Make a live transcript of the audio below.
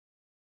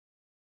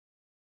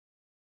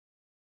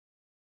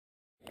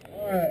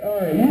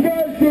Alright, you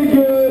guys did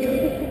good.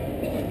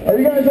 Are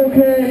you guys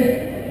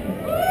okay?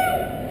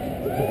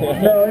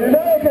 No, you're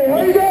not okay.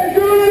 How you guys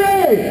doing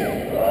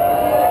today?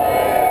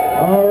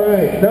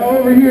 Alright, now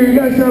over here, you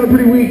guys sounded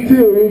pretty weak too.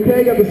 You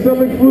okay? Got the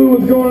stomach flu?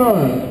 What's going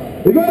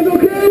on? You guys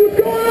okay?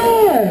 What's going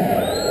on?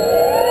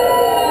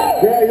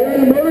 Yeah, you're at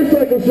a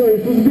motorcycle show. You're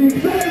supposed to be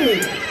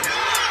excited.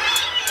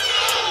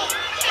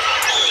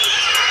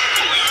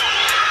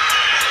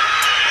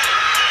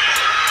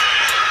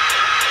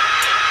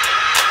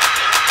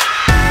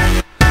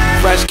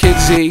 Fresh Kid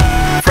Z,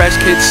 Fresh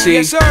Kid C,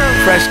 yes,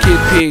 Fresh Kid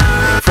P,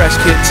 Fresh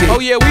Kid T. Oh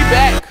yeah, we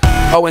back.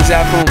 Oh, and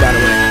Zafoon, by the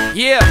way.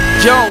 Yeah,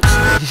 Jones.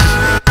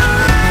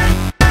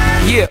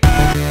 Yeah.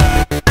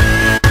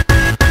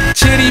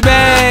 Chiddy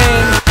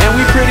Bang, and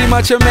we pretty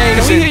much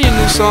amazing. Can we hear your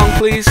new song,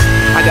 please?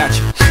 I got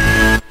you.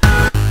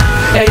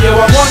 Hey yo,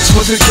 I once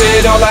was a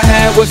kid, all I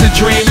had was a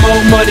dream. More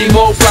money,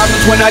 more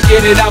problems, when I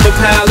get it, I'ma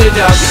pile it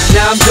up.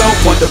 Now I'm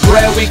dope, want the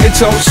bread we can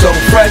toast. So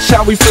fresh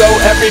how we flow,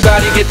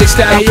 everybody get their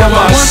style from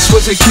us. I once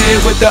was a kid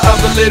with the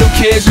other little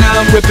kids. Now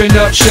I'm ripping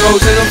up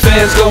shows and them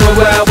fans going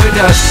wild with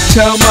us.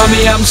 Tell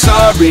mommy I'm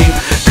sorry,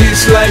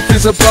 this life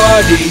is a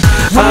party.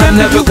 I'm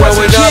never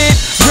growing up.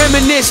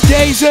 Reminisce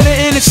days of the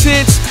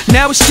innocence.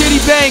 Now it's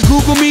Chiddy Bang,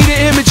 Google me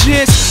the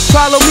images.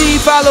 Follow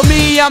me,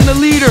 I'm the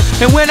leader.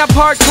 And when I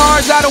park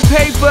cars, I don't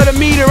pay for the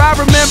meter. I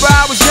remember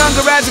I was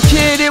younger as a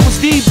kid, it was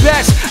the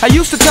best. I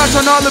used to touch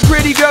on all the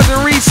pretty girls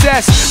in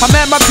recess. I'm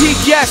at my peak,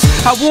 yes,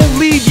 I won't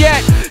leave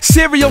yet.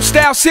 Cereal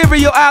style,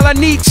 cereal aisle, I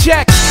need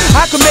checks.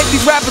 I can make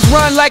these rappers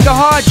run like a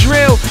hard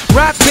drill.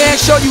 Rock band,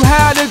 show you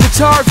how the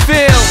guitar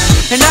feel.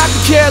 And I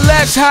could care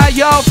less how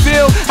y'all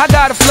feel. I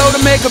got a flow to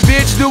make a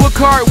bitch do a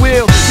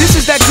cartwheel. This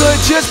is that good,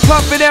 just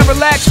pump it and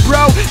relax,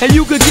 bro. And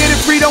you could get it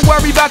free, don't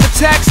worry about the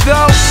tax,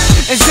 though.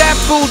 And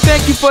Zafoon,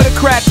 thank you for the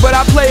crack, but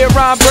I play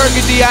around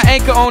Burgundy, I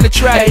anchor on the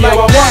track. Hey, like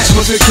yo, I once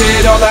was a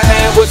kid, all I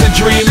had was a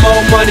dream. More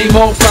money,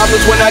 more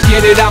problems, when I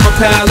get it, I'ma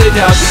pile it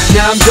up.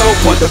 Now I'm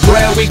dope, want the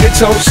bread we can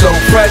toast. So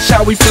fresh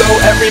how we flow,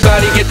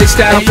 everybody get their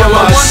style from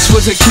us. I once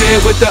was a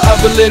kid with the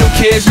other little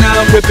kids. Now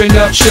I'm ripping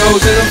up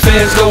shows and them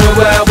fans going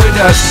wild with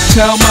us.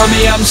 Tell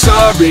mommy I'm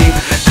sorry,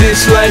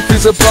 this life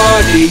is a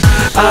party.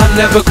 I'm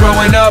never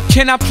growing up.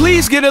 Can I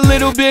please get a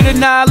little bit of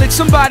knowledge?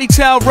 Somebody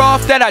tell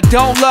Rolf that I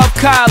don't love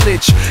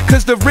college,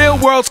 cause the real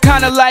world's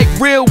kinda like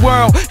real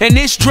world, and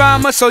it's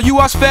drama. So you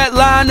are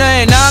Svetlana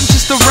and I'm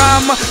just a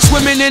rhymer,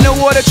 swimming in the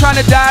water trying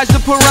to dodge the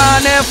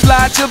piranha and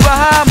fly to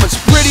Bahamas.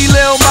 Pretty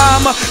little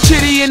mama,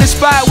 Chitty in the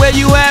spot where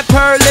you at,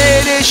 per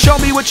lady, show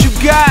me what you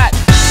got.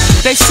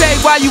 They say,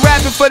 why you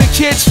rapping for the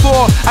kids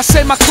for? I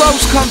say my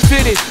clothes come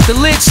fitted, the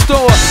Lit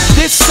store.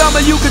 This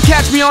summer you could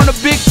catch me on a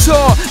big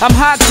tour. I'm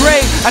high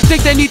grade, I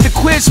think they need to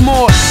quiz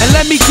more. And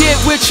let me get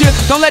with you,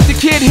 don't let the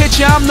kid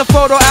hit you. I'm the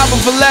photo album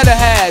Valletta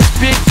has,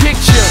 big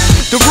picture.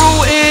 The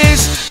rule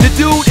is, the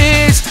dude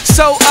is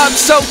so up,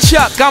 so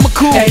Chuck, I'm a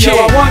cool kid. Yo,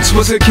 I once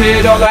was a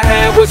kid, all I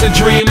had was a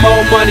dream.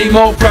 More money,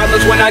 more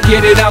problems, when I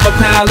get it, I'ma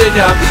pile it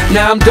up.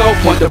 Now I'm dope,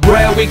 want the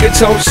bread we can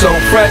toast. So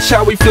fresh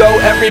how we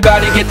flow,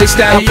 everybody get their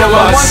style from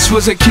us.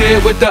 Was a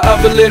kid with the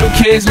other little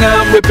kids. Now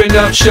I'm ripping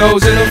up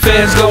shows and them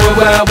fans going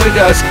wild with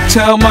us.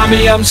 Tell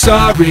mommy I'm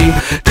sorry,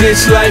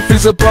 this life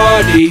is a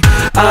party.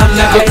 I'm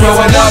never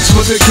growing up.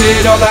 Was a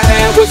kid, all I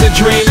had was a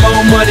dream.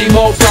 More money,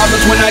 more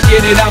problems, when I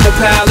get it, I'ma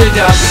pile it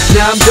up.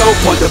 Now I'm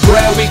dope, want the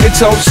bread we can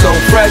toast. So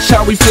fresh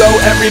how we flow,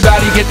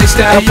 everybody get their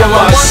style from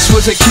us. I once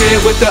was a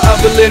kid with the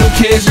other little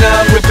kids. Now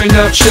I'm ripping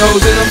up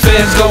shows and them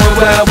fans going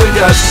wild with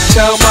us.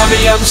 Tell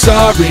mommy I'm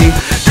sorry,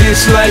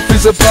 this life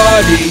is a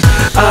party.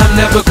 I'm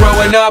never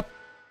growing up.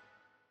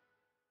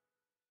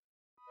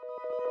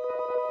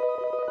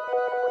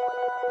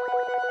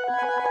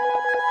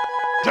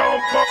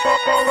 Don't fuck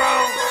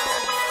around.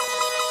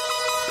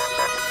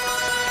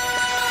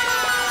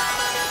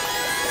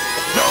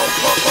 Don't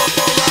fuck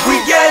around. We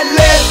get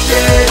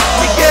lifted,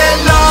 we get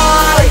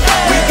light,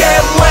 we get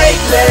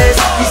weightless,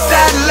 we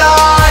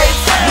satellites.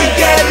 We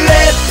get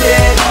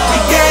lifted, we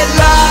get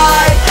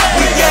light,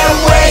 we get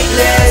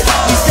weightless,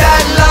 we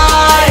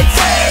satellites.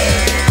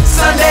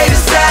 Sunday to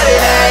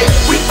Saturday,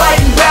 we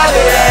fighting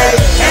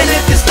gravity. And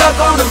if you're stuck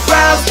on the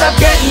ground, stop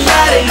getting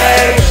mad at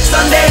me.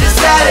 Sunday to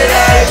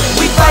Saturday,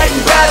 we fighting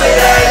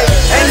gravity.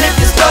 And if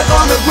you're stuck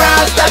on the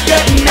ground, stop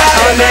getting mad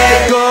at me.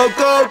 Go,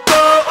 go,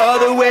 go, all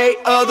the way,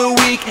 all the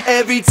week.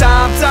 Every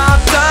time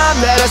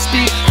that I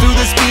speak through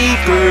the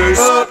speakers.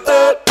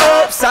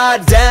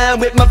 Upside down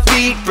with my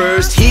feet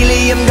first.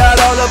 Helium got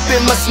all up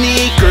in my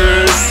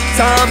sneakers.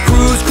 Tom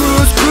Cruise,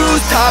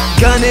 top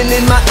gunning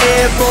in my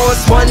Air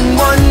Force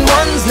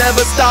 111s.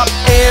 Never stop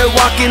air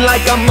walking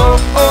like I'm old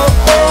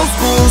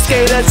school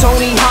skater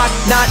Tony Hawk,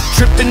 not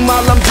tripping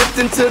while I'm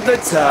drifting to the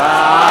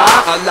top.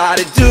 A lot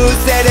of dudes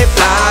say they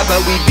fly, but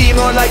we be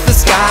more like the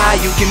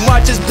sky. You can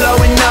watch us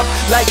blowing up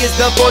like it's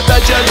the 4th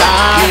of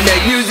July. We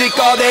make music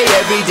all day,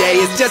 every day,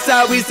 it's just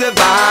how we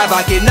survive.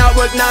 I cannot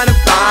work 9 to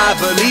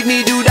 5, believe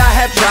me dude, I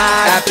have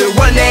tried. After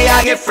one day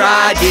I get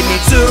fried, give me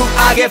 2,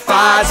 I get 5.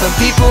 Some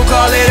people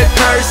call it a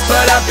curse,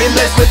 but I've been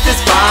blessed with this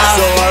fire.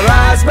 So I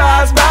rise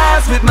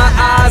with my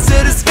eyes to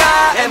the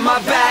sky, and my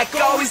back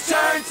always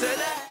turns.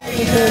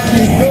 if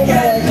you still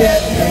don't like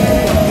it.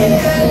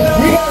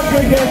 We got a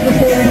good guess for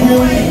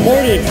 42.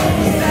 40.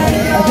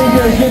 I think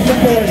you're good for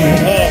 40.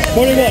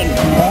 41.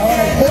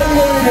 Alright,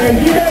 41. And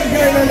you guys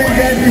got another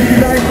guess if you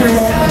guys are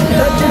wrong. Let's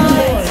get some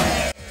more.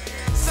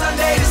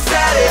 Sunday to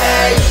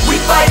Saturday, we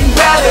fighting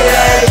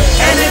gravity.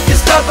 And if you're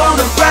stuck on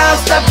the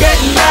ground, stop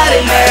getting mad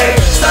at me.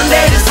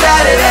 Sunday to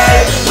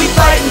Saturday, we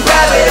fighting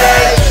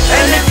gravity.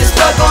 And if you're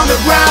stuck on the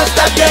ground,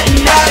 stop getting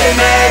mad at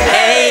me.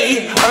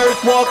 Hey,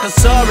 Earthwalker,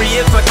 sorry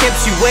if I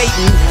kept you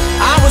waiting.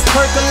 I was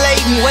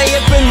percolating way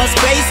up in my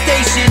space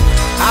station.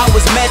 I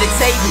was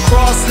meditating,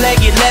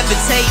 cross-legged,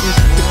 levitating.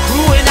 The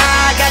crew and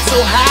I got so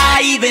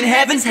high, even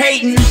heaven's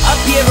hating.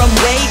 Up here I'm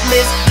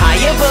weightless,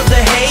 high above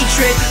the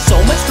hatred. So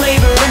much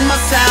flavor in my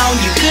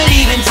sound, you could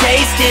even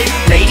taste it.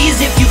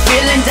 Ladies, if you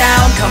feeling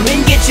down, come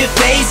and get your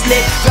face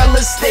lit.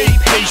 Fellas, stay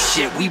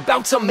patient, we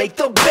bout to make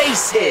the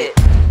bass hit.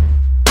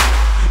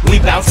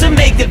 We bout to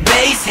make the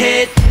bass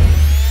hit.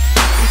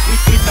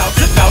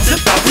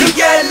 We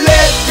get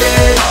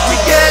lifted, we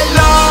get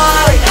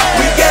light,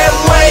 we get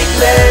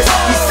weightless,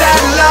 we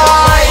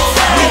satellites.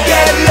 We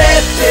get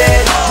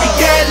lifted, we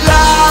get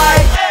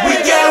light, we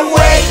get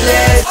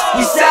weightless,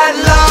 we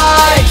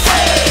satellites.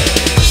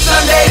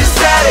 Sunday to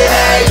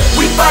Saturday,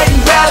 we fighting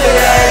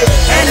gravity.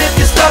 And if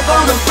you're stuck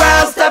on the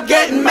ground, stop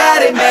getting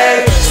mad at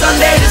me.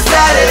 Sunday to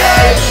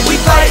Saturday, we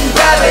fighting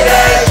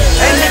gravity.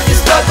 And if you're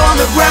stuck on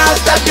the ground,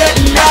 stop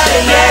getting mad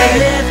at me. Get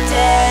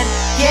lifted,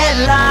 get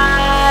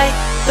light,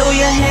 throw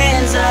your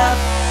hands up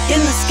in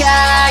the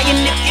sky.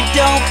 And if you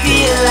don't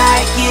feel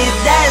like it,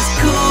 that's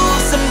cool.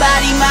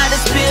 Somebody might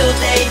have spilled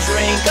a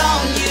drink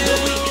on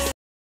you.